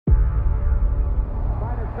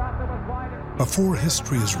Before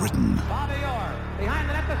history is written,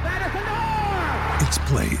 it's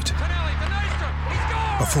played.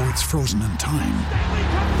 Before it's frozen in time,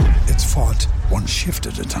 it's fought one shift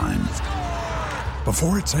at a time.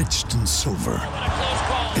 Before it's etched in silver,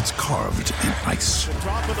 it's carved in ice.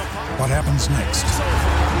 What happens next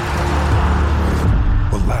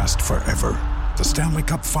will last forever. The Stanley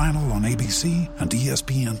Cup Final on ABC and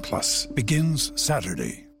ESPN Plus begins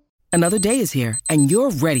Saturday. Another day is here, and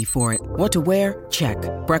you're ready for it. What to wear? Check.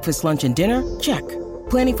 Breakfast, lunch, and dinner? Check.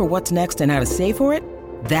 Planning for what's next and how to save for it?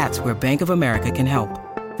 That's where Bank of America can help.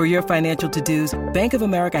 For your financial to-dos, Bank of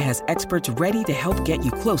America has experts ready to help get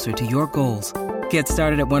you closer to your goals. Get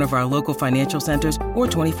started at one of our local financial centers or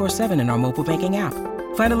 24/7 in our mobile banking app.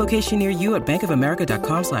 Find a location near you at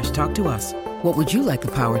bankofamerica.com/talktous. What would you like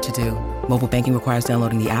the power to do? Mobile banking requires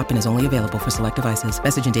downloading the app and is only available for select devices.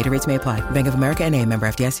 Message and data rates may apply. Bank of America N.A., member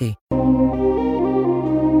FDIC.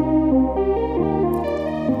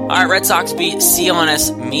 All right, Red Sox beat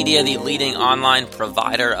CLNS Media, the leading online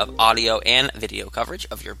provider of audio and video coverage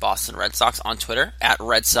of your Boston Red Sox, on Twitter at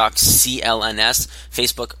Red Sox CLNS.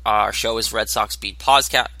 Facebook, our show is Red Sox Beat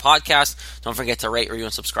Podcast. Don't forget to rate, review,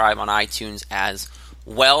 and subscribe on iTunes as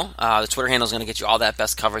well. The Twitter handle is going to get you all that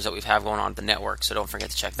best coverage that we've had going on at the network, so don't forget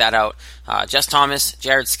to check that out. Jess Thomas,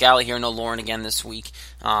 Jared Scally here, no Lauren again this week,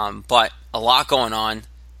 but a lot going on.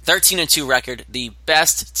 13-2 record, the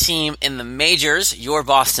best team in the majors, your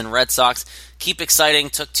Boston Red Sox. Keep exciting,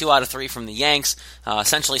 took 2 out of 3 from the Yanks,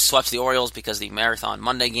 essentially swept the Orioles because the Marathon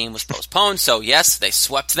Monday game was postponed, so yes, they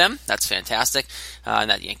swept them. That's fantastic. And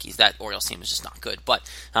that Orioles team is just not good, but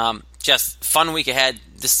just fun week ahead.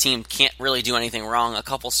 This team can't really do anything wrong. A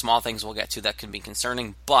couple small things we'll get to that could be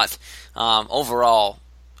concerning, but overall,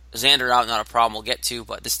 Xander out, not a problem we'll get to,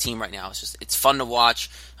 but this team right now, it's fun to watch.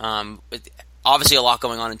 Obviously, a lot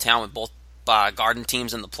going on in town with both Garden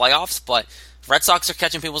teams in the playoffs, but Red Sox are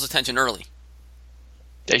catching people's attention early.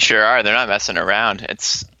 They sure are. They're not messing around.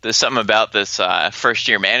 There's something about this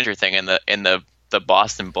first-year manager thing in the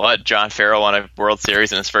Boston blood. John Farrell won a World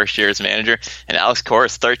Series in his first year as manager, and Alex Cora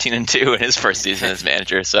is 13-2 in his first season as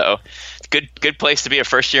manager. So, good place to be a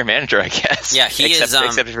first-year manager, I guess. Yeah, he is.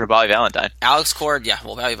 Except for Bobby Valentine. Alex Cora,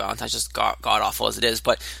 Bobby Valentine's just god awful as it is,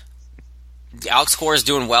 but Alex Cora is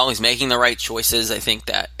doing well. He's making the right choices. I think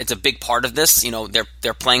that it's a big part of this. You know,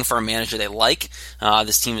 they're playing for a manager they like.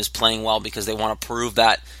 This team is playing well because they want to prove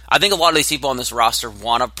that. I think a lot of these people on this roster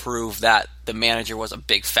want to prove that the manager was a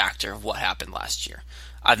big factor of what happened last year.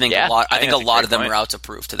 I think a lot of them are out to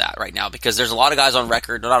prove to that right now because there's a lot of guys on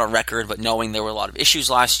record, not on record, but knowing there were a lot of issues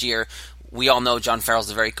last year. We all know John Farrell's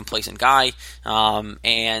a very complacent guy,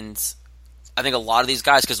 and I think a lot of these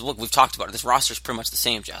guys, because look, we've talked about it. This roster is pretty much the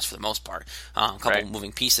same, Jess, for the most part. A couple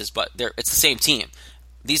moving pieces, but it's the same team.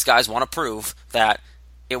 These guys want to prove that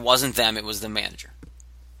it wasn't them; it was the manager.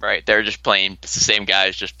 Right? They're just playing. It's the same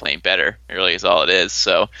guys, just playing better. It really is all it is.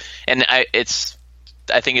 So, and I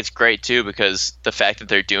think it's great too because the fact that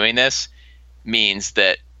they're doing this means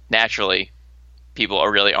that naturally people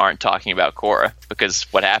really aren't talking about Cora because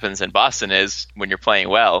what happens in Boston is when you're playing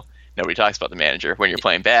well, nobody talks about the manager. When you're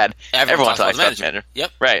playing bad, everyone talks about the manager.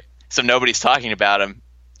 Yep. Right. So nobody's talking about him,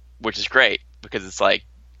 which is great because it's like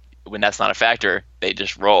when that's not a factor, they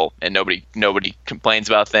just roll and nobody complains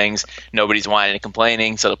about things. Nobody's whining and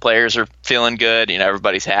complaining. So the players are feeling good. You know,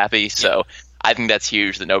 everybody's happy. So I think that's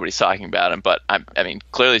huge that nobody's talking about him. But I mean,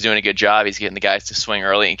 clearly he's doing a good job. He's getting the guys to swing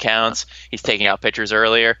early in counts. He's taking out pitchers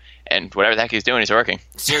earlier. And whatever the heck he's doing, he's working.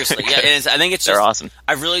 Seriously. Yeah, I think it's just, they're awesome.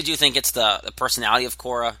 I really do think it's the personality of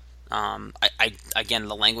Cora. Again,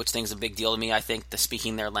 the language thing's a big deal to me. I think the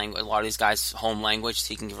speaking their language, a lot of these guys' home language, so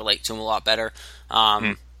he can relate to them a lot better.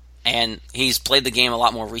 And he's played the game a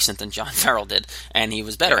lot more recent than John Farrell did, and he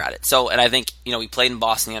was better at it. So, and I think, he played in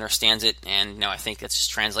Boston, he understands it, and, I think that's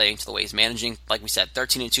just translating to the way he's managing. Like we said,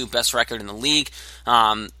 13-2, best record in the league.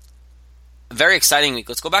 Very exciting week.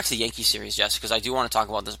 Let's go back to the Yankee series, Jess, because I do want to talk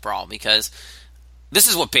about this brawl, because this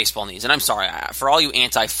is what baseball needs. And I'm sorry, for all you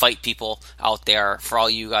anti-fight people out there, for all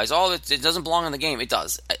you guys, it doesn't belong in the game. It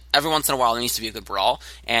does. Every once in a while, there needs to be a good brawl.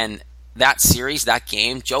 And that series, that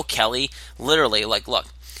game, Joe Kelly, literally, look,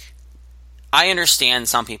 I understand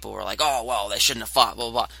some people were like, oh, well, they shouldn't have fought,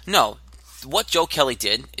 blah, blah, blah. No, what Joe Kelly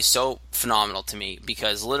did is so phenomenal to me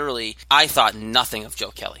because literally I thought nothing of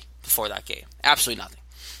Joe Kelly before that game. Absolutely nothing.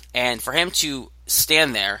 And for him to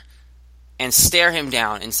stand there and stare him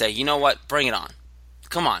down and say, you know what, bring it on.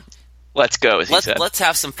 Come on. Let's go, as he said. Let's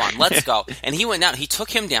have some fun. Let's go. And he went down. He took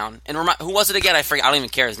him down. And who was it again? I forget. I don't even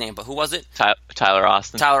care his name, but who was it? Tyler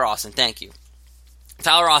Austin. Tyler Austin, thank you.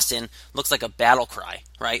 Tyler Austin looks like a battle cry,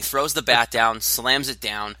 right? Throws the bat down, slams it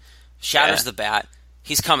down, shatters the bat,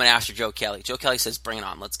 he's coming after Joe Kelly. Joe Kelly says, bring it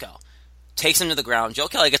on, let's go. Takes him to the ground. Joe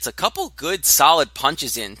Kelly gets a couple good, solid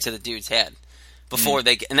punches into the dude's head before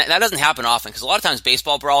they get, and that doesn't happen often, because a lot of times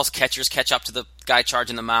baseball brawls, catchers catch up to the guy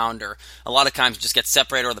charging the mound, or a lot of times just get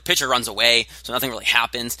separated, or the pitcher runs away, so nothing really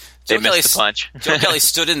happens. They missed the punch. Joe Kelly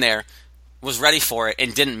stood in there, was ready for it,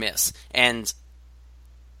 and didn't miss. And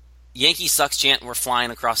Yankee sucks chant were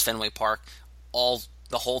flying across Fenway Park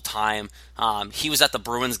the whole time. He was at the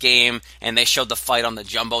Bruins game, and they showed the fight on the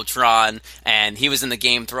Jumbotron, and he was in the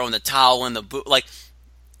game throwing the towel in the boot. Like,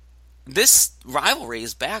 this rivalry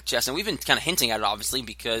is back, Jess, and we've been kind of hinting at it, obviously,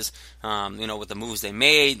 because, with the moves they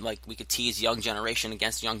made, like, we could tease young generation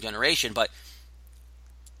against young generation, but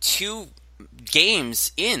 2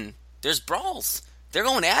 games in, there's brawls. They're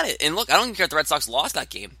going at it. And look, I don't even care if the Red Sox lost that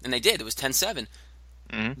game, and they did. It was 10-7.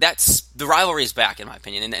 Mm-hmm. The rivalry is back, in my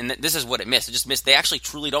opinion, and this is what it missed. It just missed. They actually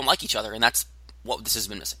truly don't like each other, and that's what this has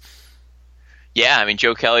been missing. Yeah, I mean,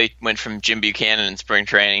 Joe Kelly went from Jim Buchanan in spring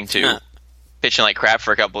training to pitching like crap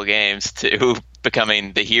for a couple of games to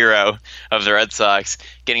becoming the hero of the Red Sox,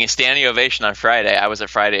 getting a standing ovation on Friday. I was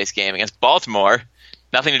at Friday's game against Baltimore.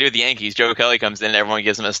 Nothing to do with the Yankees. Joe Kelly comes in and everyone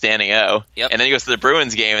gives him a standing O. Yep. And then he goes to the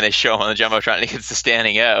Bruins game and they show him on the Jumbotron and he gets the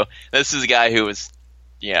standing O. This is a guy who was,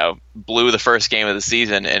 blew the first game of the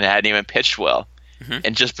season and hadn't even pitched well. Mm-hmm.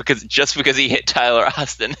 And just because he hit Tyler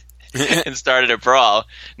Austin and started a brawl,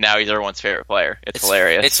 now he's everyone's favorite player. It's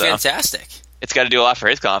hilarious. It's fantastic. It's got to do a lot for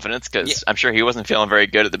his confidence, because I'm sure he wasn't feeling very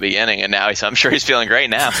good at the beginning, and now I'm sure he's feeling great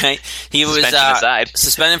now. Right. He was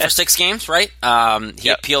suspended for 6 games, right? He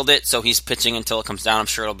appealed it, so he's pitching until it comes down. I'm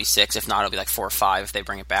sure it'll be 6. If not, it'll be like 4 or 5 if they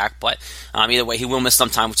bring it back. But either way, he will miss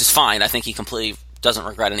some time, which is fine. I think he completely doesn't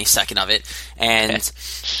regret any second of it. And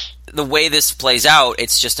the way this plays out,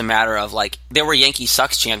 it's just a matter of, like, there were Yankee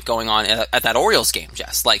sucks chant going on at that Orioles game,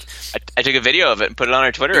 Jess. Like, I took a video of it and put it on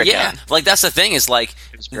our Twitter account. Yeah, like, that's the thing, is, like,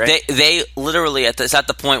 they literally, it's at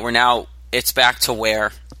the point where now it's back to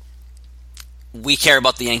where we care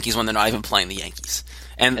about the Yankees when they're not even playing the Yankees.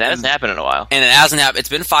 And that hasn't happened in a while. And it hasn't happened. It's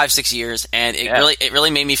been 5-6 years, and it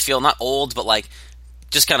really made me feel not old, but, like,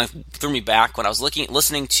 just kind of threw me back when I was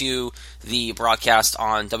listening to the broadcast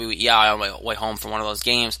on WEI on my way home from one of those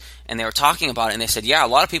games, and they were talking about it, and they said, a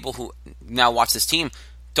lot of people who now watch this team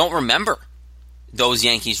don't remember those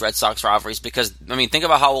Yankees-Red Sox rivalries, because, I mean, think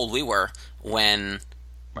about how old we were when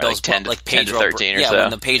those 10 to 13 or so. When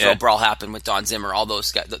the Pedro brawl happened with Don Zimmer, all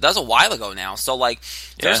those guys. That was a while ago now. So, like,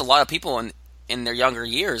 there's a lot of people in their younger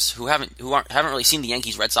years who haven't really seen the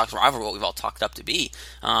Yankees-Red Sox rivalry, what we've all talked up to be.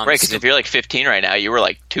 Right, because if you're like 15 right now, you were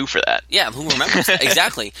like 2 for that. Yeah, who remembers that?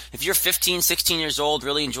 Exactly. If you're 15, 16 years old,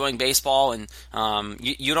 really enjoying baseball, and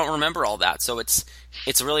you don't remember all that. So it's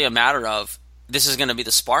really a matter of, this is going to be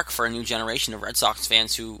the spark for a new generation of Red Sox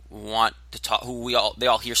fans who want to talk. They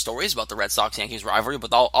all hear stories about the Red Sox-Yankees rivalry,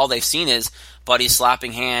 but all they've seen is buddies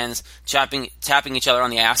slapping hands, tapping each other on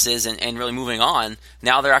the asses, and really moving on.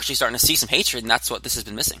 Now they're actually starting to see some hatred, and that's what this has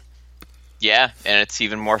been missing. Yeah, and it's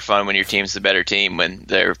even more fun when your team's the better team, when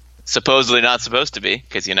they're supposedly not supposed to be,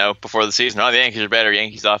 because, before the season, the Yankees are better,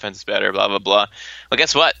 Yankees offense is better, blah, blah, blah. Well,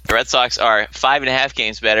 guess what? The Red Sox are 5.5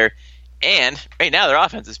 games better. And right now their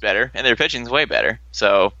offense is better, and their pitching is way better.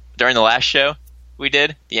 So during the last show we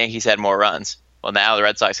did, the Yankees had more runs. Well, now the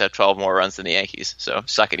Red Sox have 12 more runs than the Yankees. So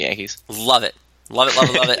suck it, Yankees. Love it. Love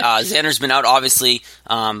it. Xander's been out, obviously,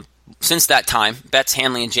 since that time. Betts,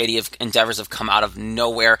 Hanley, and JD endeavors have come out of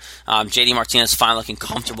nowhere. JD Martinez finally looking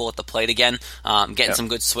comfortable at the plate again, getting some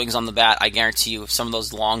good swings on the bat. I guarantee you, some of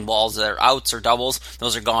those long balls that are outs or doubles,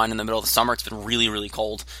 those are gone in the middle of the summer. It's been really, really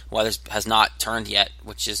cold. Weather has not turned yet,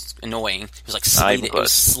 which is annoying. It was like sleeting. It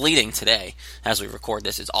was sleeting today as we record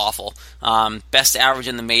this. It's awful. Best average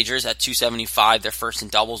in the majors at 275. They're first in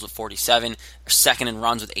doubles with 47. They're second in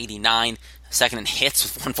runs with 89. Second in hits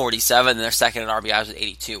with 147, and they're second in RBIs with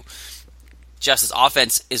 82. Justice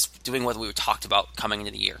offense is doing what we talked about coming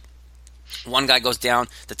into the year. One guy goes down,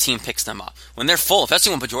 the team picks them up. When they're full,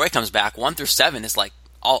 especially when Pedroia comes back, 1 through 7 is like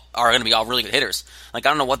are going to be all really good hitters. Like, I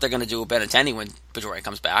don't know what they're going to do with Benintendi when Pedroia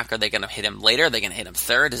comes back. Are they going to hit him later? Are they going to hit him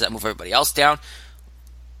third? Does that move everybody else down?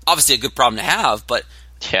 Obviously, a good problem to have, but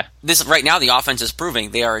this right now the offense is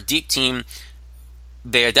proving they are a deep team.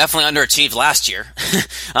 They are definitely underachieved last year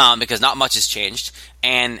because not much has changed,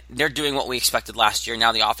 and they're doing what we expected last year.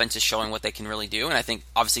 Now the offense is showing what they can really do, and I think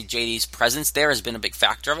obviously JD's presence there has been a big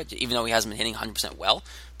factor of it, even though he hasn't been hitting 100% well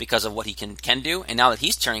because of what he can do. And now that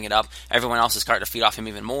he's turning it up, everyone else is starting to feed off him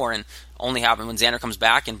even more, and only happen when Xander comes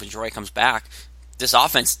back and Pedroia comes back. This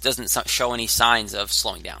offense doesn't show any signs of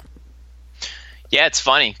slowing down. Yeah, it's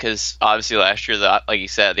funny because obviously last year, like you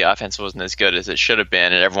said, the offense wasn't as good as it should have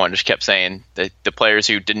been, and everyone just kept saying that the players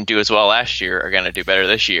who didn't do as well last year are going to do better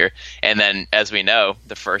this year. And then, as we know,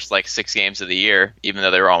 the first 6 games of the year, even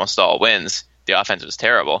though they were almost all wins, the offense was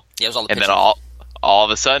terrible. Yeah, it was all the and then all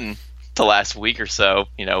of a sudden, the last week or so,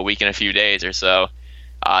 a week and a few days or so,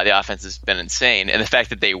 the offense has been insane. And the fact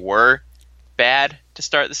that they were bad to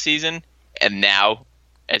start the season, and now,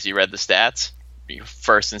 as you read the stats,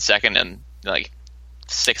 first and second and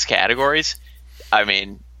 6 categories. I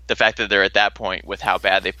mean, the fact that they're at that point with how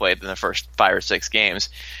bad they played in the first 5 or 6 games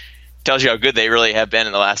tells you how good they really have been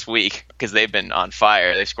in the last week, because they've been on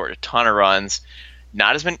fire. They scored a ton of runs.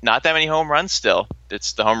 Not that many home runs still.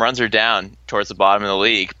 The home runs are down towards the bottom of the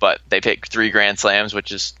league, but they've hit 3 grand slams,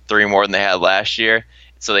 which is 3 more than they had last year.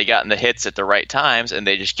 So they got in the hits at the right times, and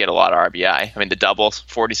they just get a lot of RBI. I mean, the doubles,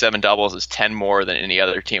 47 doubles is 10 more than any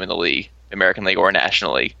other team in the league, American League or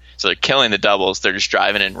National League. So they're killing the doubles. They're just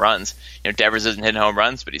driving in runs. Devers isn't hitting home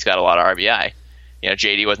runs, but he's got a lot of RBI.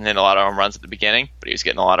 JD wasn't hitting a lot of home runs at the beginning, but he was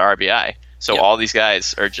getting a lot of RBI. So all these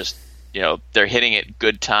guys are just, they're hitting at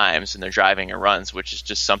good times and they're driving in runs, which is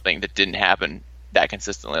just something that didn't happen that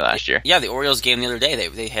consistently last year. Yeah, the Orioles game the other day,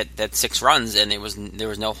 they had that 6 runs and there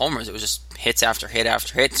was no homers. It was just hits after hit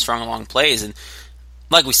after hit, strong long plays. And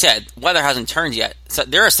like we said, weather hasn't turned yet. So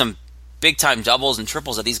there are some big time doubles and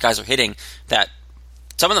triples that these guys are hitting that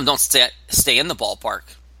some of them don't stay in the ballpark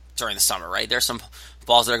during the summer, right? There's some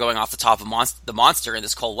balls that are going off the top of the monster in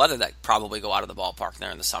this cold weather that probably go out of the ballpark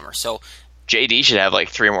there in the summer. So JD should have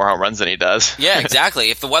 3 more home runs than he does. Yeah,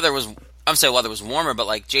 exactly. If the weather was, I'm saying weather was warmer, but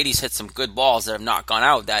JD's hit some good balls that have not gone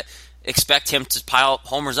out that expect him to pile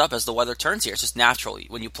homers up as the weather turns here. It's just natural.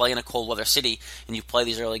 When you play in a cold weather city and you play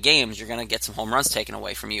these early games, you're going to get some home runs taken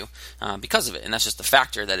away from you because of it, and that's just the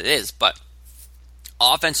factor that it is. But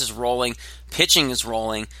offense is rolling, pitching is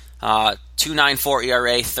rolling. 2.94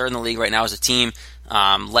 ERA, third in the league right now as a team,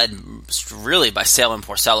 led really by Sale and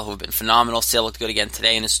Porcello, who have been phenomenal. Sale looked good again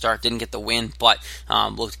today in his start, didn't get the win, but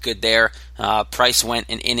looked good there. Price went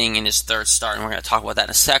an inning in his third start, and we're going to talk about that in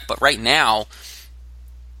a sec. But right now,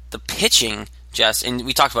 the pitching, Jess, and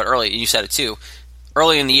we talked about earlier, you said it too,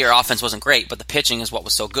 early in the year, offense wasn't great, but the pitching is what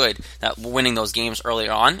was so good, that winning those games early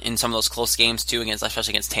on, in some of those close games too,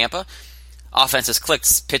 especially against Tampa, offense has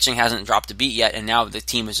clicked, pitching hasn't dropped a beat yet, and now the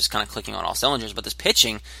team is just kind of clicking on all cylinders. But this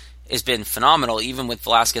pitching has been phenomenal, even with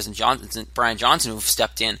Velasquez and Brian Johnson, who've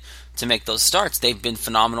stepped in to make those starts. They've been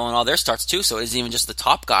phenomenal in all their starts too, so it isn't even just the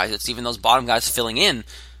top guys, it's even those bottom guys filling in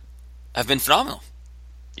have been phenomenal.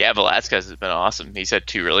 Yeah, Velasquez has been awesome. He's had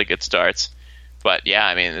 2 really good starts. But yeah,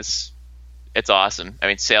 I mean, it's awesome. I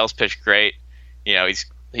mean, Sale's pitched great. He's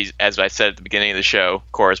as I said at the beginning of the show,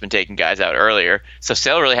 Cora's been taking guys out earlier. So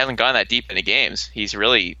Sale really hasn't gone that deep into games. He's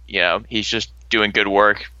really, he's just doing good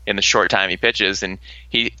work in the short time he pitches. And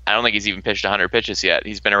I don't think he's even pitched 100 pitches yet.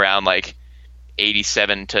 He's been around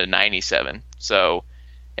 87 to 97. So,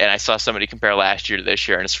 and I saw somebody compare last year to this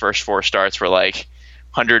year, and his first 4 starts were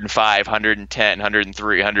 105, 110,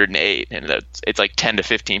 103, 108. And it's 10 to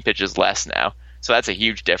 15 pitches less now. So that's a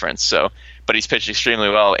huge difference. So, but he's pitched extremely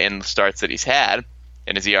well in the starts that he's had.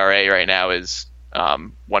 And his ERA right now is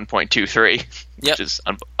 1.23, which is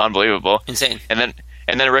unbelievable. Insane. And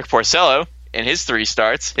then Rick Porcello, in his 3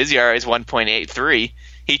 starts, his ERA is 1.83.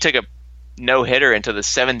 He took a no-hitter into the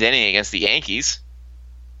 7th inning against the Yankees,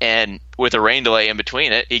 and with a rain delay in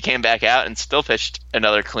between it, he came back out and still pitched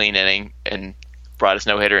another clean inning and brought his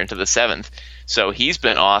no-hitter into the 7th. So he's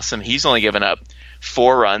been awesome. He's only given up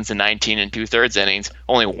 4 runs in 19 2/3 innings,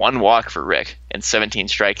 only 1 walk for Rick, and 17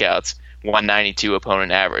 strikeouts. 192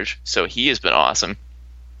 opponent average. So he has been awesome.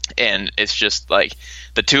 And it's just the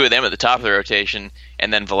 2 of them at the top of the rotation,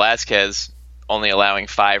 and then Velasquez only allowing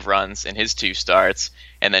 5 runs in his 2 starts,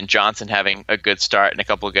 and then Johnson having a good start and a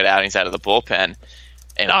couple of good outings out of the bullpen.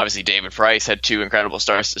 And obviously David Price had 2 incredible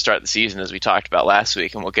starts to start the season, as we talked about last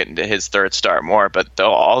week, and we'll get into his 3rd start more. But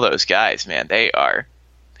all those guys, man, they are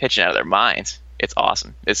pitching out of their minds. It's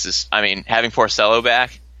awesome. This is, having Porcello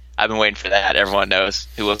back, I've been waiting for that. Everyone knows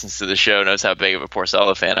who listens to the show knows how big of a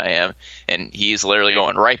Porcello fan I am, and he's literally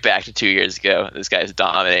going right back to 2 years ago. This guy's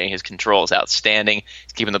dominating. His control is outstanding.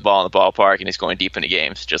 He's keeping the ball in the ballpark, and he's going deep into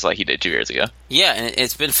games, just like he did 2 years ago. Yeah, and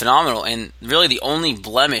it's been phenomenal. And really, the only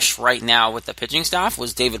blemish right now with the pitching staff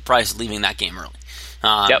was David Price leaving that game early.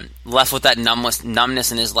 Left with that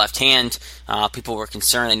numbness in his left hand. People were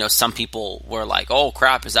concerned. I know some people were like, "Oh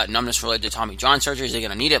crap, is that numbness related to Tommy John surgery? Is he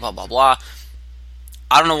going to need it?" Blah blah blah.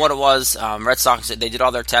 I don't know what it was. Red Sox, they did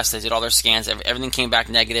all their tests, they did all their scans, everything came back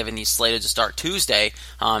negative, and he's slated to start Tuesday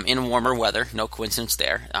in warmer weather. No coincidence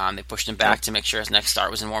there. They pushed him back to make sure his next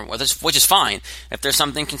start was in warmer weather, which is fine. If there's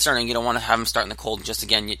something concerning, you don't want to have him start in the cold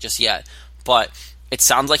just yet. But it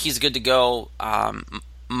sounds like he's good to go.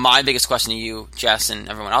 My biggest question to you, Jess, and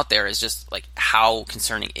everyone out there is just, like, how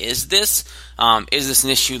concerning is this? Is this an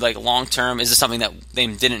issue, like, long-term? Is this something that they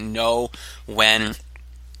didn't know when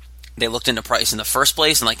they looked into Price in the first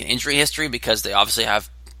place and, like, an injury history, because they obviously have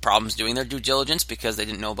problems doing their due diligence because they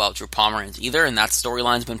didn't know about Drew Pomeranz either, and that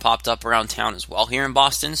storyline's been popped up around town as well here in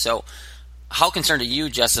Boston. So how concerned are you,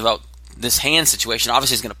 Jess, about this hand situation?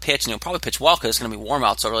 Obviously he's going to pitch, and he'll probably pitch well because it's going to be warm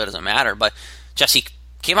out, so it really doesn't matter. But Jess, he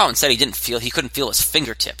came out and said he couldn't feel his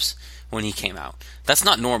fingertips when he came out. That's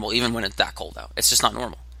not normal, even when it's that cold out. It's just not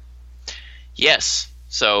normal. Yes.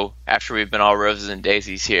 So after we've been all roses and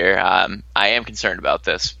daisies here, I am concerned about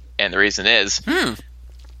this. And the reason is,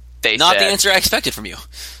 they not said, the answer I expected from you.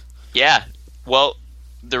 Yeah. Well,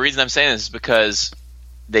 the reason I'm saying this is because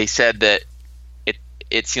they said that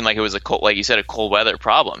it seemed like it was a cold weather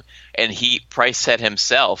problem. And Price said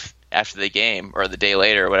himself after the game or the day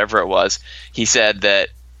later or whatever it was, he said that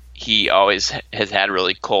he always has had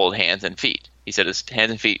really cold hands and feet. He said his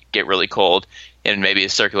hands and feet get really cold and maybe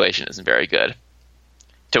his circulation isn't very good.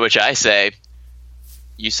 To which I say,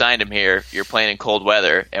 you signed him here, you're playing in cold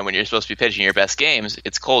weather, and when you're supposed to be pitching your best games,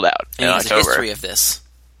 it's cold out in October. And he has a history of this.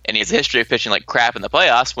 And he has a history of pitching like crap in the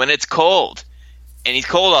playoffs when it's cold. And he's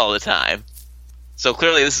cold all the time. So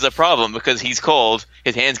clearly this is a problem because he's cold,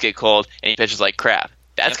 his hands get cold, and he pitches like crap.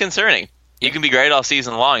 That's concerning. You can be great all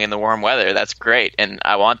season long in the warm weather. That's great, and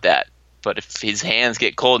I want that. But if his hands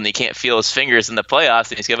get cold and he can't feel his fingers in the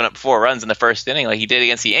playoffs and he's giving up 4 runs in the first inning like he did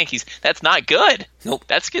against the Yankees, that's not good. Nope.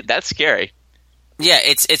 That's good. That's scary. Yeah,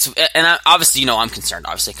 and obviously, I'm concerned,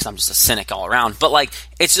 obviously, because I'm just a cynic all around. But, like,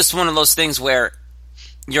 it's just one of those things where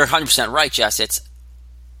you're 100% right, Jess.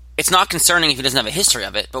 It's not concerning if he doesn't have a history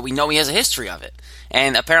of it, but we know he has a history of it.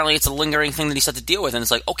 And apparently it's a lingering thing that he's had to deal with. And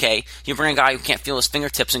it's like, okay, you bring a guy who can't feel his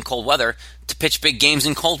fingertips in cold weather to pitch big games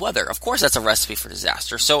in cold weather. Of course that's a recipe for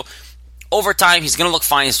disaster. So over time, he's going to look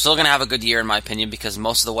fine. He's still going to have a good year, in my opinion, because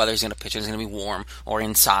most of the weather he's going to pitch in is going to be warm or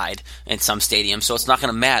inside in some stadiums. So it's not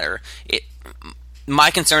going to matter.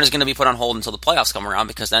 My concern is going to be put on hold until the playoffs come around,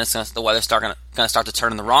 because then the weather's going to start to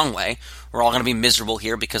turn in the wrong way. We're all going to be miserable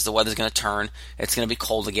here because the weather's going to turn. It's going to be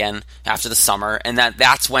cold again after the summer, and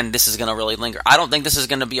that's when this is going to really linger. I don't think this is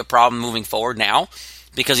going to be a problem moving forward now,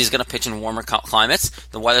 because he's going to pitch in warmer climates.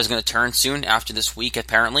 The weather's going to turn soon after this week,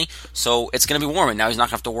 apparently, so it's going to be warm, and now he's not going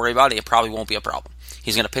to have to worry about it. It probably won't be a problem.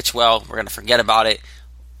 He's going to pitch well. We're going to forget about it.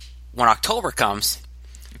 When October comes,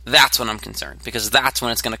 that's when I'm concerned, because that's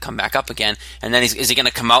when it's going to come back up again. And then is he going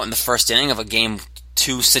to come out in the first inning of a Game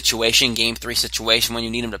 2 situation, Game 3 situation when you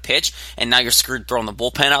need him to pitch, and now you're screwed throwing the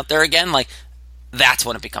bullpen out there again? Like, that's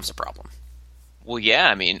when it becomes a problem. Well, yeah,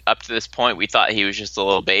 I mean, up to this point, we thought he was just a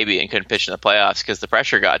little baby and couldn't pitch in the playoffs because the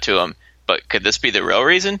pressure got to him. But could this be the real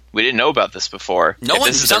reason? We didn't know about this before. No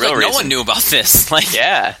one knew about this. Like,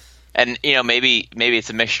 yeah. And, maybe it's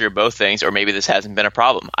a mixture of both things, or maybe this hasn't been a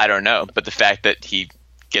problem. I don't know. But the fact that he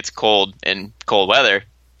gets cold in cold weather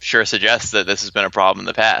sure suggests that this has been a problem in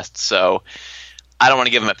the past. So I don't want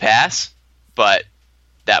to give him a pass, but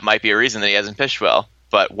that might be a reason that he hasn't pitched well.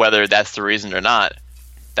 But whether that's the reason or not,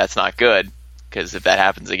 that's not good, because if that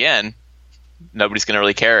happens again, nobody's going to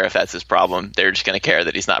really care if that's his problem. They're just going to care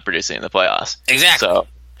that he's not producing in the playoffs. Exactly. So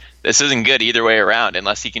this isn't good either way around,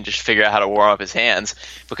 unless he can just figure out how to warm up his hands,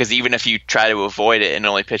 because even if you try to avoid it and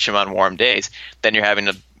only pitch him on warm days, then you're having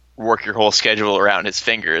to work your whole schedule around his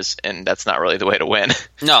fingers, and that's not really the way to win.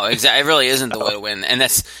 No, exactly. It really isn't the way to win. And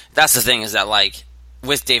that's the thing, is that, like,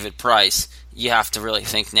 with David Price, you have to really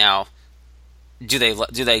think now, do they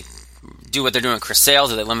do what they're doing with Chris Sale?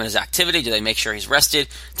 Do they limit his activity? Do they make sure he's rested?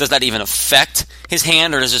 Does that even affect his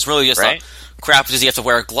hand, or is this really just crap, does he have to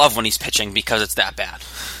wear a glove when he's pitching because it's that bad?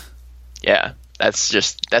 Yeah, that's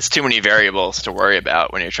too many variables to worry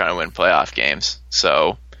about when you're trying to win playoff games.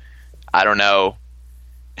 So I don't know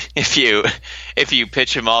if you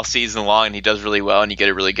pitch him all season long and he does really well and you get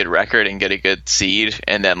a really good record and get a good seed,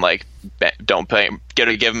 and then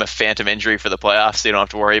give him a phantom injury for the playoffs so you don't have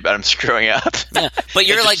to worry about him screwing up. Yeah, but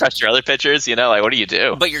you're like, trust your other pitchers, like, what do you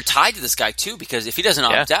do? But you're tied to this guy too, because if he doesn't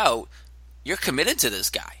opt out, you're committed to this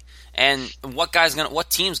guy. And what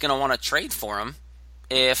team's gonna want to trade for him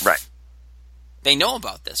if they know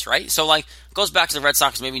about this, right? So, like, it goes back to the Red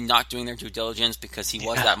Sox maybe not doing their due diligence, because he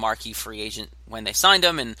was that marquee free agent when they signed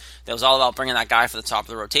him, and it was all about bringing that guy for the top of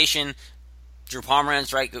the rotation. Drew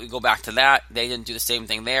Pomeranz, right? We go back to that. They didn't do the same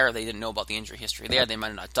thing there. They didn't know about the injury history there. They might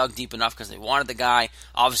have not dug deep enough because they wanted the guy.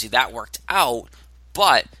 Obviously, that worked out.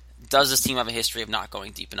 But does this team have a history of not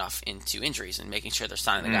going deep enough into injuries and making sure they're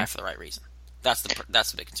signing the guy for the right reason? That's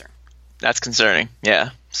the big concern. That's concerning,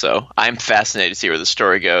 yeah. So I'm fascinated to see where the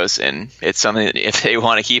story goes, and it's something that if they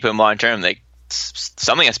want to keep him long term,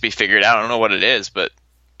 something has to be figured out. I don't know what it is, but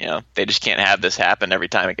they just can't have this happen every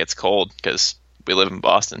time it gets cold because we live in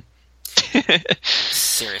Boston.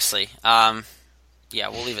 Seriously. Yeah,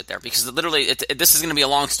 we'll leave it there because literally this is going to be a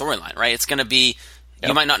long storyline, right? It's going to be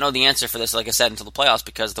you might not know the answer for this, like I said, until the playoffs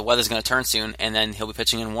because the weather's going to turn soon, and then he'll be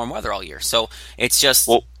pitching in warm weather all year. So it's just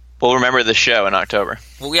We'll remember the show in October.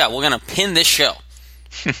 Well, yeah, we're going to pin this show,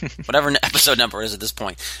 whatever episode number is at this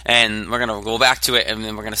point, and we're going to go back to it, and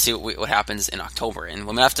then we're going to see what happens in October. And we're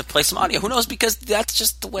going to have to play some audio. Who knows? Because that's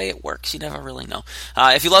just the way it works. You never really know.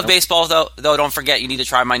 If you love baseball, though, don't forget you need to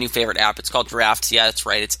try my new favorite app. It's called Draft. Yeah, that's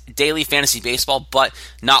right. It's daily fantasy baseball, but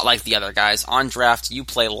not like the other guys. On Draft, you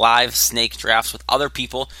play live snake drafts with other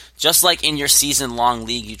people, just like in your season-long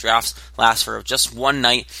league. Your drafts last for just one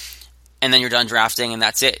night. And then you're done drafting, and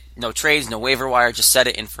that's it. No trades, no waiver wire, just set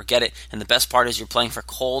it and forget it. And the best part is you're playing for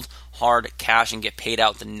cold, hard cash and get paid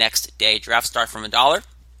out the next day. Drafts start from $1.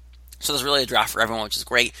 So there's really a draft for everyone, which is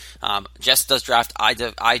great. Jess does draft, I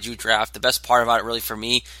do draft. The best part about it really for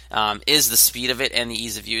me is the speed of it and the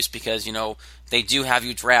ease of use because, they do have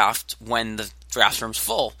you draft when the draft room's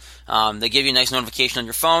full. They give you a nice notification on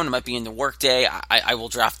your phone. It might be in the workday. I will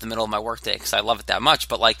draft in the middle of my workday because I love it that much.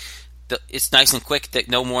 But, it's nice and quick, that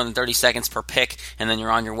no more than 30 seconds per pick, and then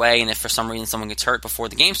you're on your way. And if for some reason someone gets hurt before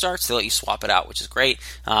the game starts, they let you swap it out, which is great.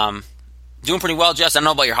 Doing pretty well, Jess. I don't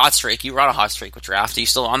know about your hot streak. You were on a hot streak with draft. Are you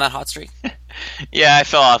still on that hot streak? Yeah, I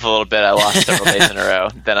fell off a little bit. I lost several days in a row.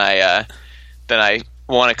 Then I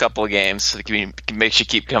won a couple of games. So it makes you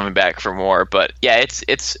keep coming back for more. But yeah,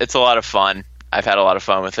 it's a lot of fun. I've had a lot of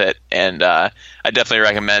fun with it, and I definitely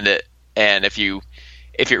recommend it. And if you're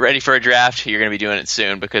ready for a draft, you're going to be doing it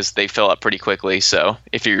soon because they fill up pretty quickly. So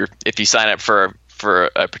if you sign up for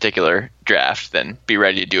a particular draft, then be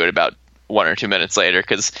ready to do it about 1 or 2 minutes later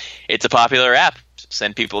because it's a popular app.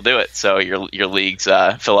 And people do it, so your leagues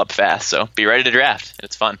fill up fast. So be ready to draft.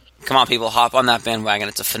 It's fun. Come on, people, hop on that bandwagon.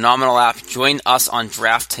 It's a phenomenal app. Join us on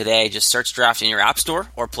Draft today. Just search Draft in your app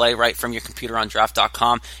store or play right from your computer on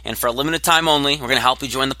draft.com. And for a limited time only, we're going to help you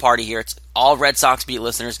join the party here. It's all Red Sox Beat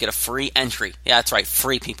listeners get a free entry. Yeah, that's right,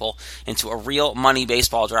 free, people, into a real money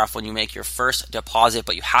baseball draft when you make your first deposit.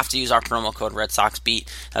 But you have to use our promo code Red Sox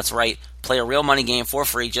Beat. That's right. Play a real money game for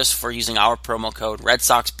free just for using our promo code Red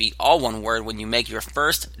Sox Beat, all one word, when you make your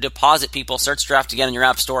first deposit, people. Search Draft again in your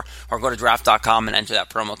app store or go to draft.com and enter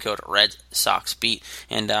that promo code Red Sox Beat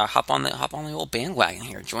and hop on the old bandwagon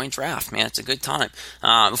here. Join Draft, man. It's a good time.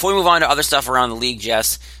 Before we move on to other stuff around the league,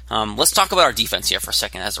 Jess, let's talk about our defense here for a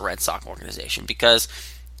second as a Red Sox organization because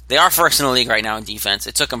they are first in the league right now in defense.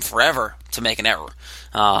 It took them forever to make an error.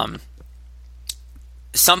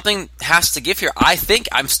 Something has to give here. I think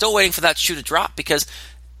I'm still waiting for that shoe to drop because,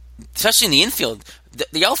 especially in the infield,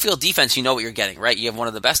 the outfield defense, you know what you're getting, right? You have one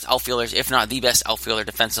of the best outfielders, if not the best outfielder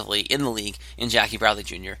defensively in the league in Jackie Bradley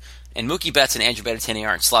Jr. And Mookie Betts and Andrew Benintendi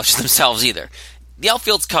aren't slouches themselves either. The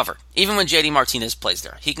outfield's covered. Even when JD Martinez plays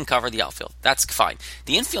there, he can cover the outfield. That's fine.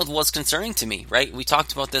 The infield was concerning to me, right? We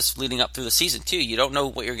talked about this leading up through the season, too. You don't know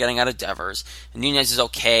what you're getting out of Devers. Nunez is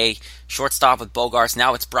okay. Shortstop with Bogarts.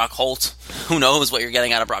 Now it's Brock Holt. Who knows what you're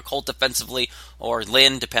getting out of Brock Holt defensively, or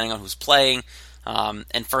Lynn, depending on who's playing.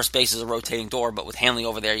 And first base is a rotating door, but with Hanley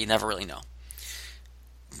over there, you never really know.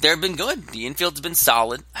 They've been good. The infield's been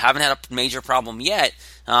solid. Haven't had a major problem yet.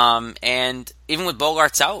 And even with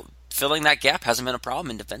Bogarts out, filling that gap hasn't been a problem,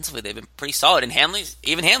 and defensively they've been pretty solid. And Hanley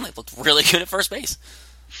looked really good at first base.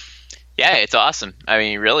 Yeah, it's awesome. I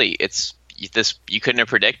mean, really, you couldn't have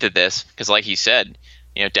predicted this because, like you said,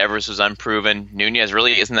 Devers was unproven. Nunez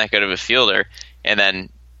really isn't that good of a fielder, and then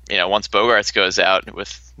once Bogarts goes out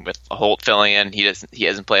with Holt filling in, he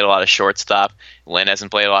hasn't played a lot of shortstop. Lynn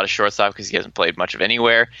hasn't played a lot of shortstop because he hasn't played much of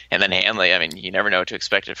anywhere. And then Hanley, I mean, you never know what to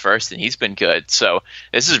expect at first, and he's been good. So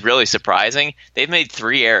this is really surprising. They've made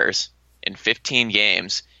 3 errors in 15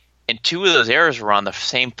 games, and 2 of those errors were on the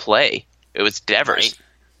same play. It was Devers. Right.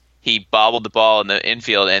 He bobbled the ball in the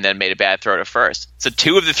infield and then made a bad throw to first. So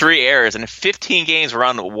 2 of the 3 errors in 15 games were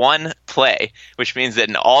on one play, which means that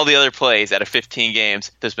in all the other plays out of 15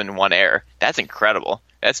 games, there's been 1 error. That's incredible.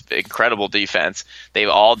 That's incredible defense. They've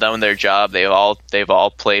all done their job. They've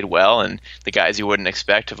all played well, and the guys you wouldn't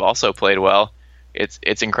expect have also played well.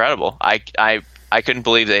 It's incredible. I I couldn't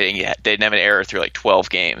believe they didn't have an error through like 12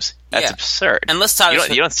 games. That's absurd. And let's tie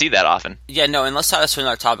you don't see that often. Yeah, no. And let's tie this to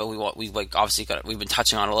another topic. We've been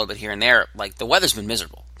touching on a little bit here and there. Like the weather's been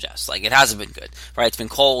miserable, Jess. Like it hasn't been good, right? It's been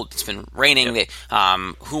cold. It's been raining. Yep.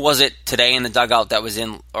 Who was it today in the dugout that was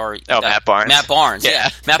in? Matt Barnes. Matt Barnes. Yeah.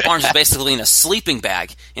 Matt Barnes was basically in a sleeping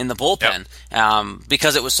bag in the bullpen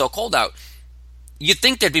because it was so cold out. You'd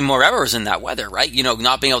think there'd be more errors in that weather, right?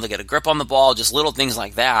 Not being able to get a grip on the ball, just little things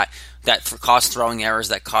like that cause throwing errors,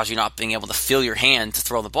 that cause you not being able to feel your hand to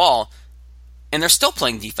throw the ball. And they're still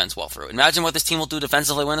playing defense well through it. Imagine what this team will do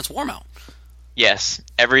defensively when it's warm out. Yes,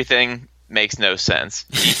 everything makes no sense.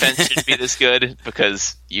 Defense shouldn't be this good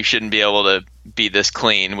because you shouldn't be able to be this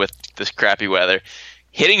clean with this crappy weather.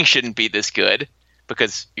 Hitting shouldn't be this good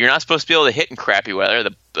because you're not supposed to be able to hit in crappy weather.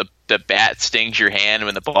 The bat stings your hand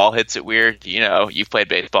when the ball hits it weird. You've played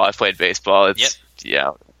baseball. I've played baseball.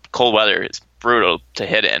 Cold weather is brutal to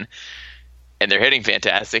hit in. And they're hitting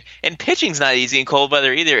fantastic. And pitching's not easy in cold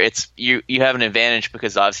weather either. It's you have an advantage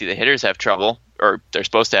because obviously the hitters have trouble, or they're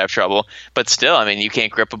supposed to have trouble. But still, I mean, you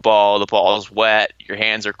can't grip a ball. The ball's wet. Your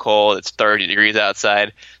hands are cold. It's 30 degrees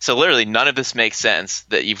outside. So literally none of this makes sense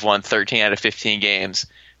that you've won 13 out of 15 games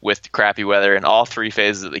with crappy weather in all three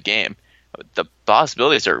phases of the game. The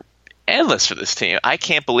possibilities are endless for this team. I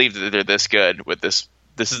can't believe that they're this good with this.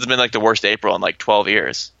 This has been like the worst April in like 12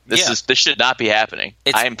 years. This should not be happening.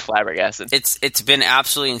 I am flabbergasted. It's been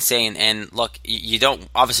absolutely insane. And look, you don't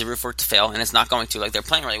obviously root for it to fail, and it's not going to. Like they're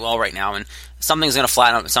playing really well right now, and something's going to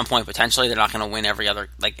flatten out at some point potentially. They're not going to win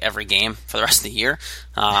every game for the rest of the year.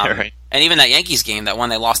 Right. And even that Yankees game, that one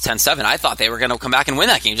they lost 10-7, I thought they were going to come back and win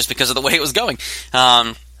that game just because of the way it was going.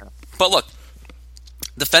 But look,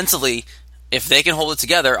 defensively, if they can hold it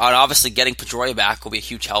together, obviously getting Pedroia back will be a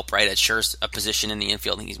huge help, right? At Scher's a position in the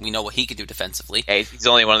infield, and we know what he could do defensively. Hey, he's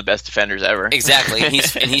only one of the best defenders ever. Exactly, and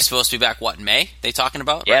he's supposed to be back, in May? They talking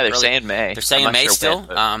about? Yeah, right? they're saying May. They're saying May still.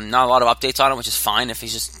 Not a lot of updates on it, which is fine if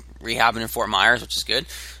he's just rehabbing in Fort Myers, which is good.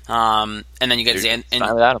 And then you get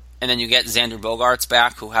Xander Bogaerts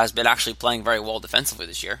back, who has been actually playing very well defensively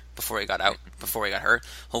this year before he got hurt.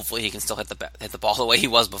 Hopefully, he can still hit the ball the way he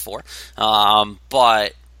was before.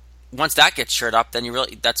 But once that gets shored up, then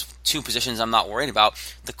that's two positions I'm not worried about.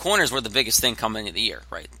 The corners were the biggest thing coming into the year,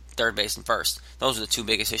 right? Third base and first. Those are the two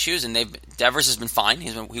biggest issues, and Devers has been fine.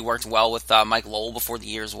 He worked well with Mike Lowell before the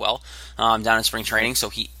year as well, down in spring training.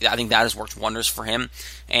 So I think that has worked wonders for him.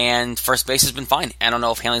 And first base has been fine. I don't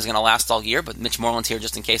know if Hanley's going to last all year, but Mitch Moreland's here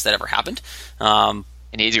just in case that ever happened. And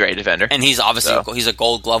he's a great defender. And he's obviously he's a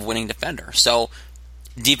Gold Glove winning defender. So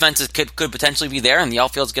defense could potentially be there, and the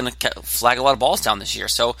outfield's going to flag a lot of balls down this year.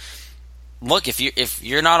 So look, if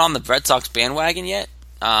you're not on the Red Sox bandwagon yet,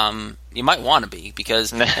 you might want to be,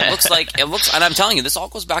 because it looks, and I'm telling you, this all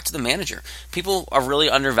goes back to the manager. People are really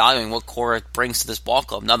undervaluing what Cora brings to this ball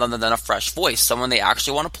club, none other than a fresh voice, someone they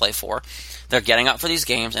actually want to play for. They're getting up for these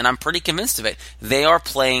games, and I'm pretty convinced of it. They are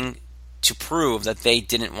playing to prove that they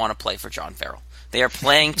didn't want to play for John Farrell. They are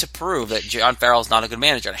playing to prove that John Farrell is not a good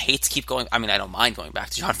manager. And I hate to keep going. I mean, I don't mind going back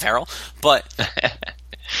to John Farrell, but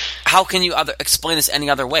how can you explain this any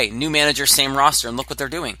other way? New manager, same roster, and look what they're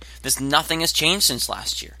doing. Nothing has changed since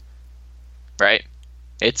last year. Right.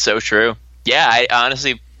 It's so true. Yeah, I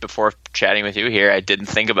honestly, before chatting with you here, I didn't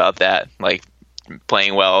think about that. Like,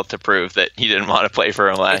 playing well to prove that he didn't want to play for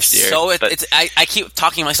him last year. So I keep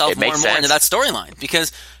talking myself more and more into that storyline,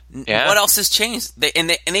 because what else has changed? They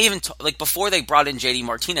even like before they brought in JD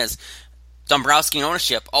Martinez, Dombrowski and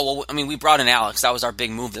ownership. Oh well, I mean, we brought in Alex. That was our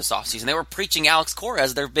big move this offseason. They were preaching Alex Cora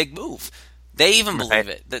as their big move. They even believe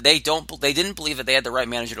it. That they didn't believe that they had the right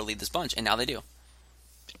manager to lead this bunch, and now they do.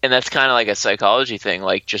 And that's kind of like a psychology thing,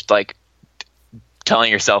 like just like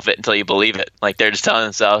telling yourself it until you believe it. Like they're just telling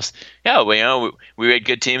themselves, yeah, well, we had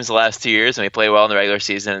good teams the last 2 years and we played well in the regular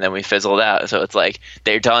season and then we fizzled out. So it's like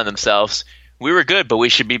they're telling themselves, we were good, but we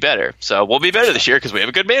should be better. So we'll be better this year because we have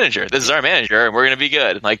a good manager. This is our manager and we're going to be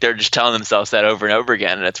good. Like they're just telling themselves that over and over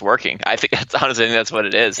again, and it's working. I think that's what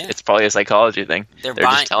it is. Yeah. It's probably a psychology thing. They're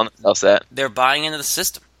just telling themselves that. They're buying into the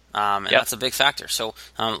system, and that's a big factor. So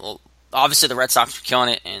obviously the Red Sox are killing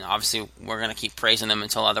it, and obviously we're going to keep praising them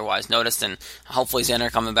until otherwise noticed, and hopefully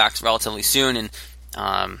Xander coming back relatively soon, and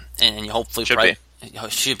hopefully should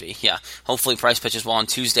be. Hopefully Price pitches well on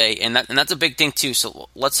Tuesday, and that's a big thing too. So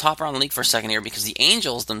let's hop around the league for a second here, because the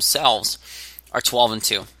Angels themselves are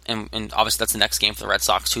 12-2, and obviously that's the next game for the Red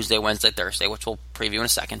Sox, Tuesday, Wednesday, Thursday, which we'll preview in a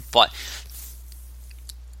second. But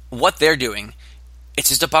what they're doing, it's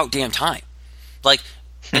just about damn time. Like,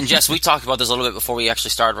 and Jess, we talked about this a little bit before we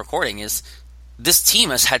actually started recording, is this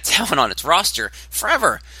team has had talent on its roster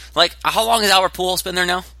forever. Like, how long has Albert Pujols been there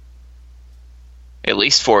now? At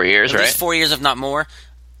least 4 years, right? At least 4 years, if not more.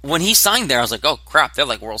 When he signed there, I was like, oh, crap, they're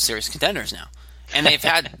like World Series contenders now. And they've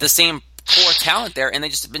had the same core talent there, and they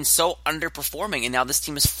just have been so underperforming, and now this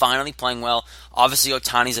team is finally playing well. Obviously,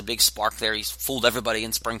 Ohtani's a big spark there. He's fooled everybody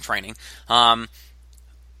in spring training. Do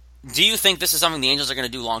you think this is something the Angels are going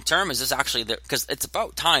to do long-term? Is this actually – because it's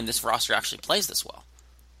about time this roster actually plays this well.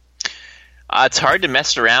 It's hard to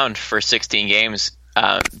mess around for 16 games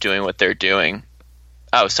doing what they're doing.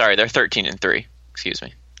 Oh, sorry, they're 13-3. Excuse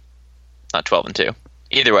me. Not 12-2.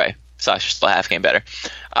 Either way, Sox are still a half game better.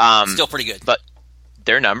 Still pretty good. But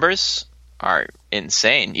their numbers are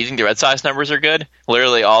insane. You think the Red Sox numbers are good?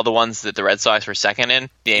 Literally all the ones that the Red Sox were second in,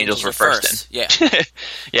 the Angels were first in. Yeah.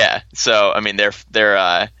 Yeah. So, I mean, they're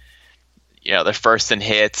first in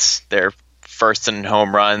hits, they're first in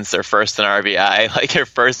home runs, they're first in RBI, like they're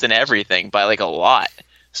first in everything by like a lot.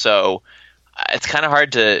 So it's kind of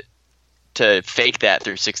hard to fake that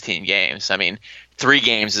through 16 games. I mean, 3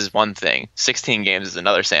 games is one thing, 16 games is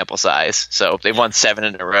another sample size. So if they've won 7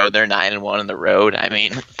 in a row, they're 9-1 on the road. I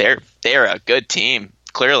mean, they're a good team,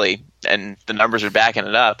 clearly, and the numbers are backing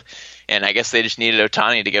it up. And I guess they just needed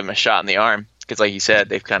Ohtani to give them a shot in the arm because, like you said,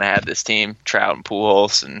 they've kind of had this team, Trout and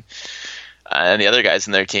Pujols and the other guys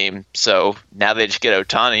in their team. So now they just get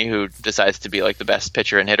Ohtani, who decides to be like the best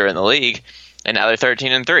pitcher and hitter in the league, and now they're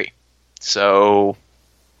 13-3. So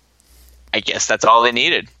I guess that's all they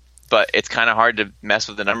needed. But it's kind of hard to mess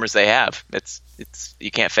with the numbers they have. It's you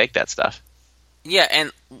can't fake that stuff. Yeah,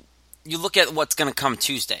 and you look at what's going to come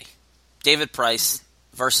Tuesday. David Price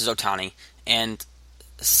versus Ohtani, and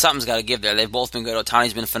something's got to give there. They've both been good.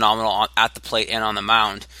 Ohtani's been phenomenal at the plate and on the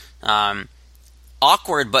mound.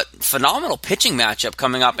 Awkward but phenomenal pitching matchup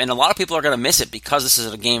coming up, and a lot of people are going to miss it because this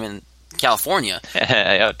is a game in California.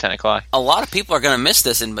 Yeah, 10 o'clock. A lot of people are going to miss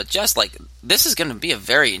this, but just like this is going to be a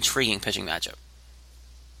very intriguing pitching matchup.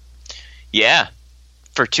 Yeah,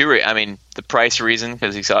 for I mean, the Price reason,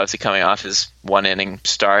 because he's obviously coming off his 1-inning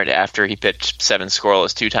start after he pitched 7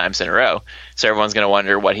 scoreless 2 times in a row. So everyone's going to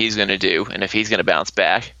wonder what he's going to do and if he's going to bounce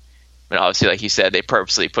back. But obviously, like you said, they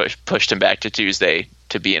purposely pushed him back to Tuesday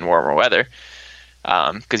to be in warmer weather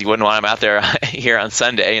because you wouldn't want him out there here on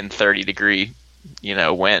Sunday in 30-degree,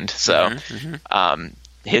 wind. So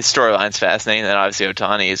his storyline's fascinating. And obviously,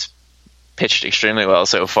 Ohtani has pitched extremely well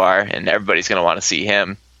so far, and everybody's going to want to see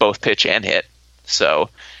him both pitch and hit. So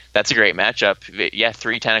that's a great matchup. Yeah,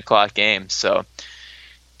 3 10 o'clock games. So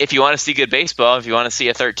if you want to see good baseball, if you want to see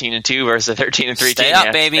a 13-2 versus a 13-3 team, stay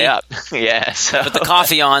up, baby. Stay up. Yeah. So. Put the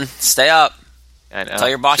coffee on. Stay up. I know. Tell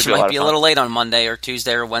your boss you might be a little fun. late on Monday or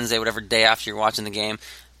Tuesday or Wednesday, whatever day after you're watching the game.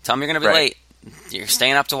 Tell them you're going to be late. You're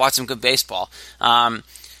staying up to watch some good baseball.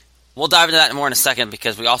 We'll dive into that more in a second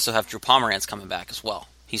because we also have Drew Pomeranz coming back as well.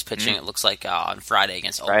 He's pitching, it looks like, on Friday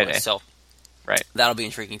against Oakland. So that'll be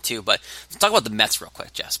intriguing too. But let's talk about the Mets real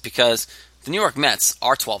quick, Jess, because the New York Mets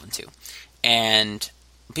are 12-2. And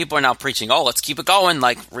people are now preaching, let's keep it going,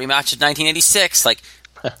 like rematch of 1986. Like,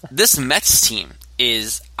 this Mets team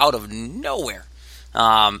is out of nowhere.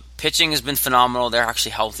 Pitching has been phenomenal. They're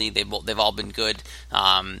actually healthy. They've all been good.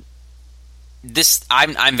 I'm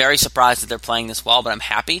very surprised that they're playing this well, but I'm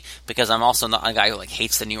happy because I'm also not a guy who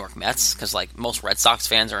hates the New York Mets because most Red Sox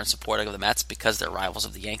fans are in support of the Mets because they're rivals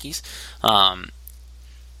of the Yankees.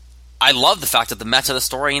 I love the fact that the Mets are the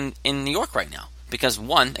story in New York right now because,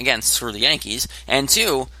 one, again, screw the Yankees, and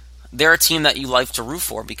two, they're a team that you like to root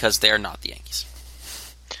for because they're not the Yankees.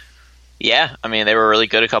 Yeah, I mean, they were really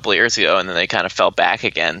good a couple of years ago, and then they kind of fell back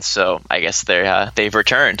again, so I guess they've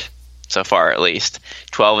returned so far, at least.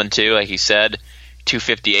 12-2, like you said,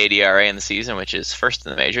 2.58 ERA in the season, which is first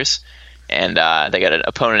in the majors, and they got an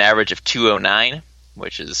opponent average of 2.09,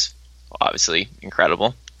 which is obviously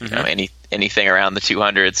incredible. Mm-hmm. Anything around the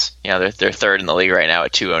 200s, they're third in the league right now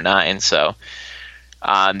at 2.09, so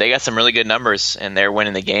they got some really good numbers, and they're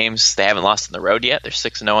winning the games. They haven't lost on the road yet. They're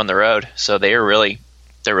 6-0 on the road, so they're really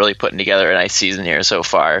putting together a nice season here so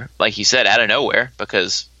far. Like you said, out of nowhere,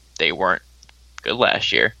 because they weren't good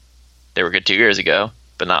last year. They were good 2 years ago,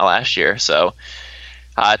 but not last year. So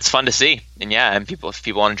it's fun to see. And if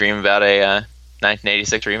people want to dream about a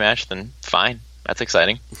 1986 rematch, then fine. That's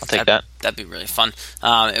exciting. I'll take that. That'd be really fun.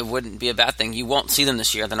 It wouldn't be a bad thing. You won't see them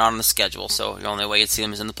this year. They're not on the schedule, so the only way you'd see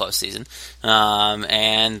them is in the postseason.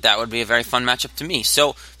 And that would be a very fun matchup to me.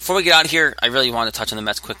 So before we get out of here, I really want to touch on the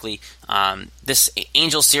Mets quickly. This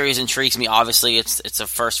Angels series intrigues me. Obviously, it's a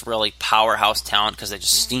first really powerhouse talent because they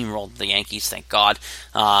just steamrolled the Yankees, thank God.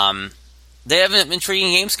 They have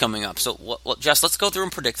intriguing games coming up. So, Jess, let's go through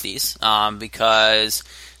and predict these because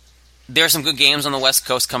There are some good games on the West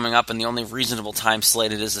Coast coming up, and the only reasonable time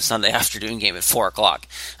slated is the Sunday afternoon game at 4 o'clock.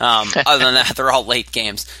 Other than that, they're all late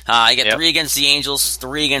games. I get 3 against the Angels,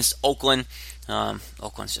 3 against Oakland.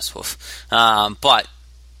 Oakland's just woof. But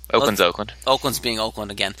Oakland's Oakland. Oakland's being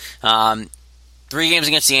Oakland again. 3 games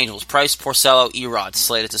against the Angels. Price, Porcello, Erod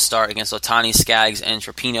slated to start against Ohtani, Skaggs, and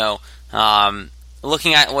Trapino.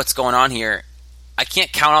 Looking at what's going on here, I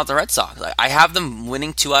can't count out the Red Sox. I have them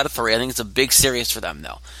winning 2 out of 3. I think it's a big series for them,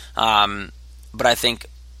 though. But I think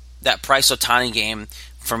that Price-Ohtani game,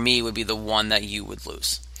 for me, would be the one that you would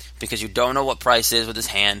lose. Because you don't know what Price is with his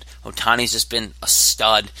hand. Ohtani's just been a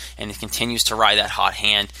stud, and he continues to ride that hot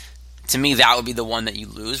hand. To me, that would be the one that you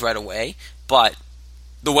lose right away. But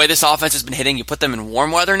the way this offense has been hitting, you put them in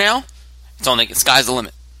warm weather now, it's only sky's the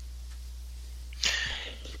limit.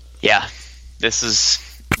 Yeah, this is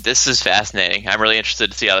fascinating. I'm really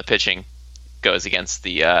interested to see how the pitching goes against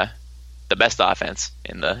the best offense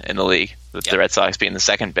in the league, with the Red Sox being the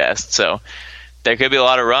second best. So there could be a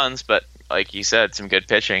lot of runs, but like you said, some good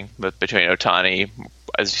pitching. But between Ohtani,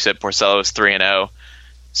 as you said, Porcello is 3-0.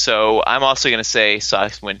 So I'm also going to say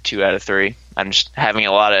Sox win 2 out of 3. I'm just having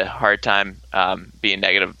a lot of hard time being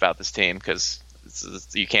negative about this team because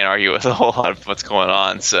you can't argue with a whole lot of what's going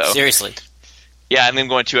on. So seriously. Yeah, I'm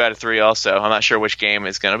going 2 out of 3 also. I'm not sure which game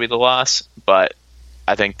is going to be the loss, but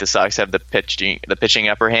I think the Sox have the pitching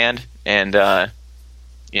upper hand, and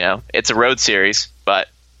it's a road series. But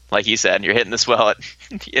like you said, you're hitting this well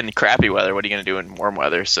in crappy weather. What are you going to do in warm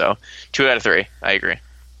weather? So 2 out of 3, I agree.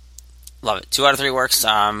 Love it. 2 out of 3 works.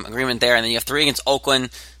 Agreement there, and then you have 3 against Oakland.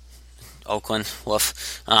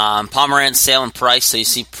 Woof. Pomeranz, Sale, and Price. So you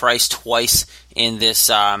see Price twice in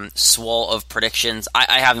this swirl of predictions.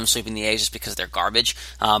 I have them sweeping the A's just because they're garbage.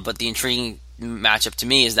 But the intriguing matchup to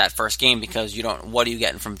me is that first game because what are you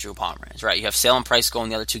getting from Drew Pomeranz, right? You have Sale and Price going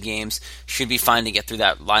the other 2 games. Should be fine to get through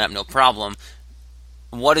that lineup, no problem.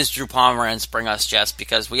 What does Drew Pomeranz bring us, Jess?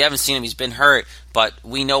 Because we haven't seen him. He's been hurt, but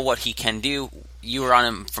we know what he can do. You were on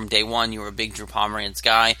him from day one. You were a big Drew Pomeranz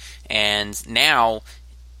guy, and now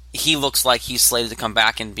he looks like he's slated to come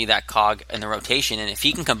back and be that cog in the rotation. And if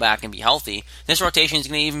he can come back and be healthy, this rotation is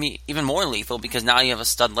going to be even more lethal because now you have a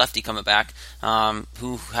stud lefty coming back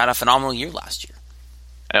who had a phenomenal year last year.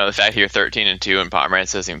 I know the fact that you're 13-2 and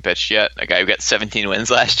Pomeranz hasn't even pitched yet. A guy who got 17 wins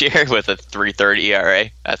last year with a 3.30 ERA.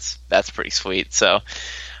 That's pretty sweet. So,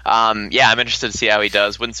 I'm interested to see how he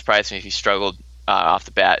does. Wouldn't surprise me if he struggled off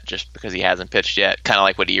the bat just because he hasn't pitched yet. Kind of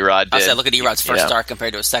like what Erod did. I said, look at Erod's first start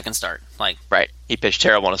compared to his second start. Right. He pitched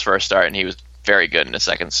terrible in his first start, and he was very good in his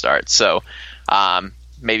second start. So,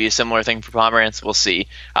 maybe a similar thing for Pomeranz. We'll see.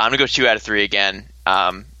 I'm going to go 2 out of 3 again.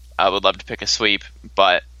 I would love to pick a sweep,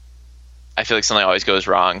 but I feel like something always goes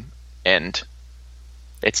wrong, and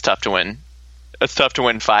it's tough to win. It's tough to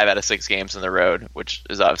win 5 out of 6 games on the road, which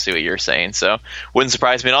is obviously what you're saying. So, wouldn't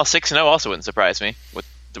surprise me. And all 6-0 also wouldn't surprise me with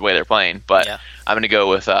the way they're playing. But I'm going to go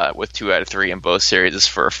with 2 out of 3 in both series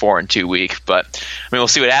for a 4-2 week. But I mean, we'll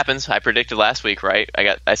see what happens. I predicted last week, right?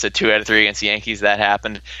 I said 2 out of 3 against the Yankees. That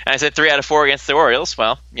happened, and I said 3 out of 4 against the Orioles.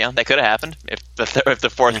 Well, that could have happened if the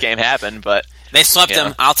fourth game happened, but. They swept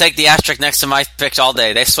them. I'll take the asterisk next to my picks all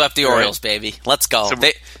day. They swept the Orioles, baby. Let's go. So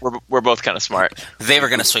we're both kind of smart. They were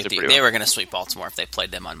going to sweep They were going to sweep Baltimore if they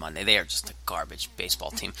played them on Monday. They are just a garbage baseball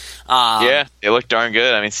team. They look darn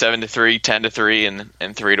good. I mean, 7-3, 10-3,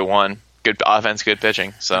 and 3-1. Good offense, good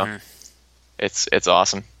pitching. So it's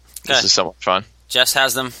awesome. Good. This is so much fun. Jess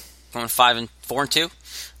has them going 4-2.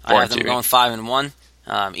 I have them going 5-1.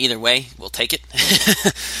 Either way, we'll take it.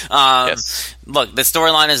 Yes. Look, the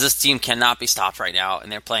storyline is this team cannot be stopped right now,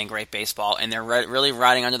 and they're playing great baseball, and they're really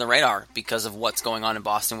riding under the radar because of what's going on in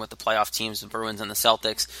Boston with the playoff teams, the Bruins and the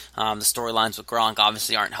Celtics. The storylines with Gronk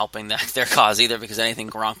obviously aren't helping their cause either because anything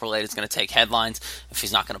Gronk-related is going to take headlines if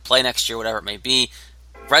he's not going to play next year, whatever it may be.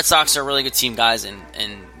 Red Sox are a really good team, guys, and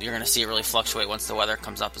you're going to see it really fluctuate once the weather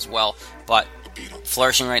comes up as well. But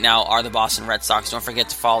flourishing right now are the Boston Red Sox. Don't forget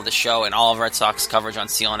to follow the show and all of Red Sox coverage on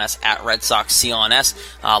CLNS at Red Sox CLNS.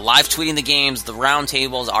 Live tweeting the games, the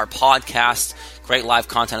roundtables, our podcast. Great live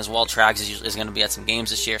content as well. Trags is going to be at some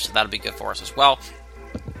games this year, so that'll be good for us as well.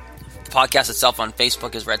 The podcast itself on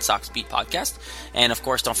Facebook is Red Sox Beat Podcast. And, of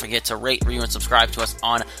course, don't forget to rate, review, and subscribe to us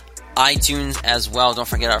on iTunes as well. Don't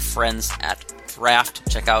forget our friends at Draft.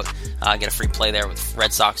 Check out, get a free play there with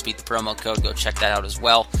Red Sox Beat, the promo code. Go check that out as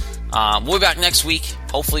well. We'll be back next week,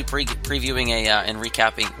 hopefully previewing and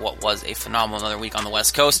recapping what was a phenomenal another week on the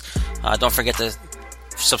West Coast. Don't forget to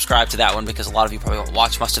subscribe to that one because a lot of you probably won't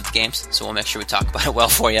watch most of the games, so we'll make sure we talk about it well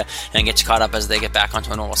for you and get you caught up as they get back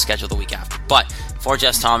onto a normal schedule the week after. But for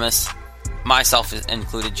Jess Thomas, myself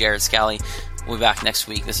included, Jared Scally, we'll be back next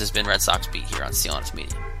week. This has been Red Sox Beat here on CLNS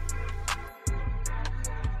Media.